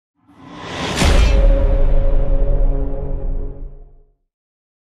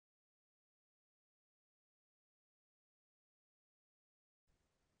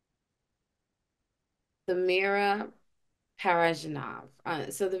the MIRROR Parajanov.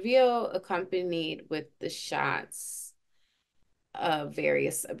 So the VO accompanied with the shots of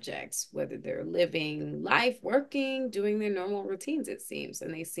various subjects, whether they're living life, working, doing their normal routines, it seems,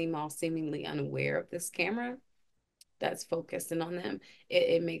 and they seem all seemingly unaware of this camera that's focusing on them.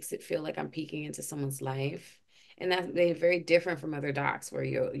 It makes it feel like I'm peeking into someone's life. And that they're very different from other docs where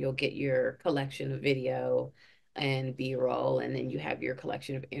you'll get your collection of video and B-roll, and then you have your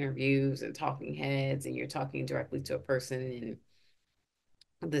collection of interviews and talking heads, and you're talking directly to a person,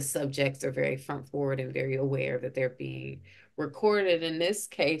 and the subjects are very front forward and very aware that they're being recorded. In this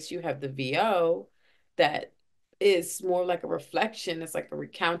case, you have the VO that is more like a reflection. It's like a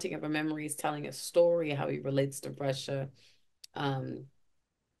recounting of a memory. It's telling a story, how he relates to Russia, um,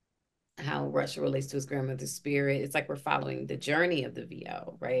 how Russia relates to his grandmother's spirit. It's like we're following the journey of the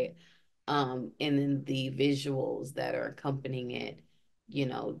VO, right? And then the visuals that are accompanying it, you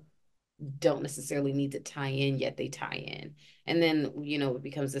know, don't necessarily need to tie in, yet they tie in. And then, it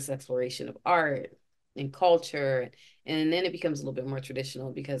becomes this exploration of art and culture. And then it becomes a little bit more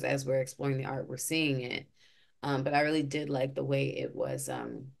traditional because as we're exploring the art, we're seeing it. But I really did like the way it was,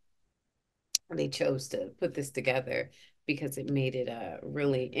 they chose to put this together because it made it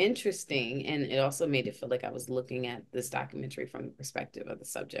really interesting. And it also made it feel like I was looking at this documentary from the perspective of the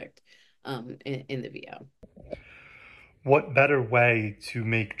subject in the VO. What better way to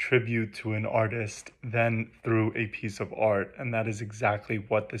make tribute to an artist than through a piece of art? And that is exactly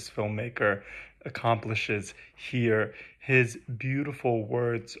what this filmmaker accomplishes here. His beautiful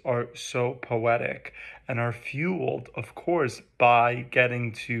words are so poetic and are fueled, of course, by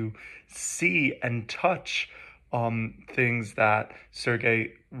getting to see and touch things that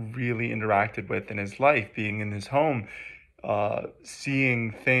Sergei really interacted with in his life, being in his home,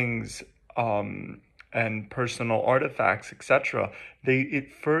 seeing things and personal artifacts, etc.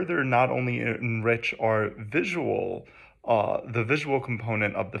 It further not only enrich our the visual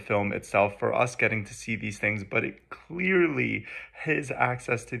component of the film itself for us getting to see these things, but it clearly, his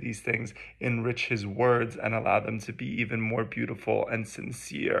access to these things enrich his words and allow them to be even more beautiful and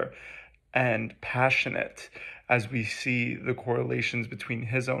sincere and passionate as we see the correlations between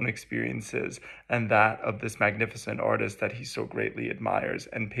his own experiences and that of this magnificent artist that he so greatly admires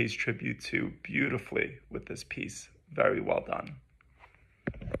and pays tribute to beautifully with this piece. Very well done.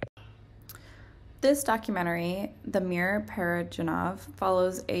 This documentary, The Mirror Parajanov,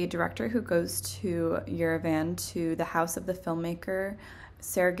 follows a director who goes to Yerevan to the house of the filmmaker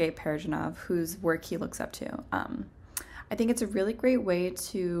Sergei Paradjanov, whose work he looks up to. I think it's a really great way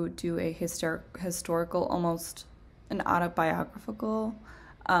to do a historical, almost an autobiographical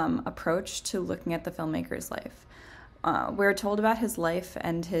approach to looking at the filmmaker's life. We're told about his life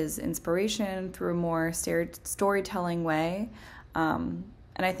and his inspiration through a more storytelling way. And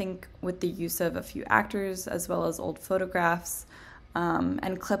I think with the use of a few actors as well as old photographs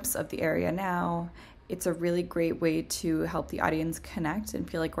and clips of the area now, it's a really great way to help the audience connect and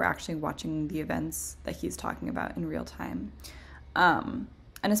feel like we're actually watching the events that he's talking about in real time. And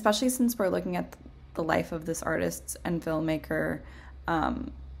especially since we're looking at the life of this artist and filmmaker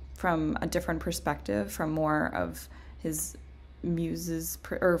from a different perspective, from more of his muses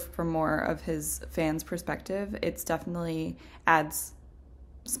or from more of his fans' perspective, it's definitely adds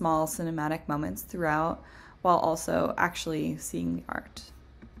small cinematic moments throughout while also actually seeing the art.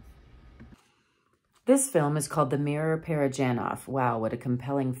 This film is called The Mirror Parajanov. Wow, what a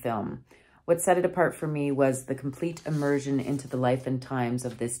compelling film. What set it apart for me was the complete immersion into the life and times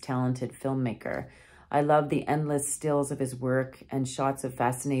of this talented filmmaker. I love the endless stills of his work and shots of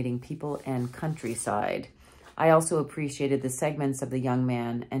fascinating people and countryside. I also appreciated the segments of the young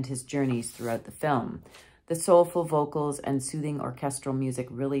man and his journeys throughout the film. The soulful vocals and soothing orchestral music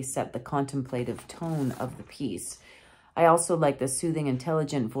really set the contemplative tone of the piece. I also like the soothing,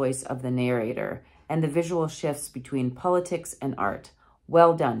 intelligent voice of the narrator and the visual shifts between politics and art.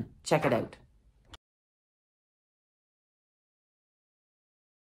 Well done. Check it out.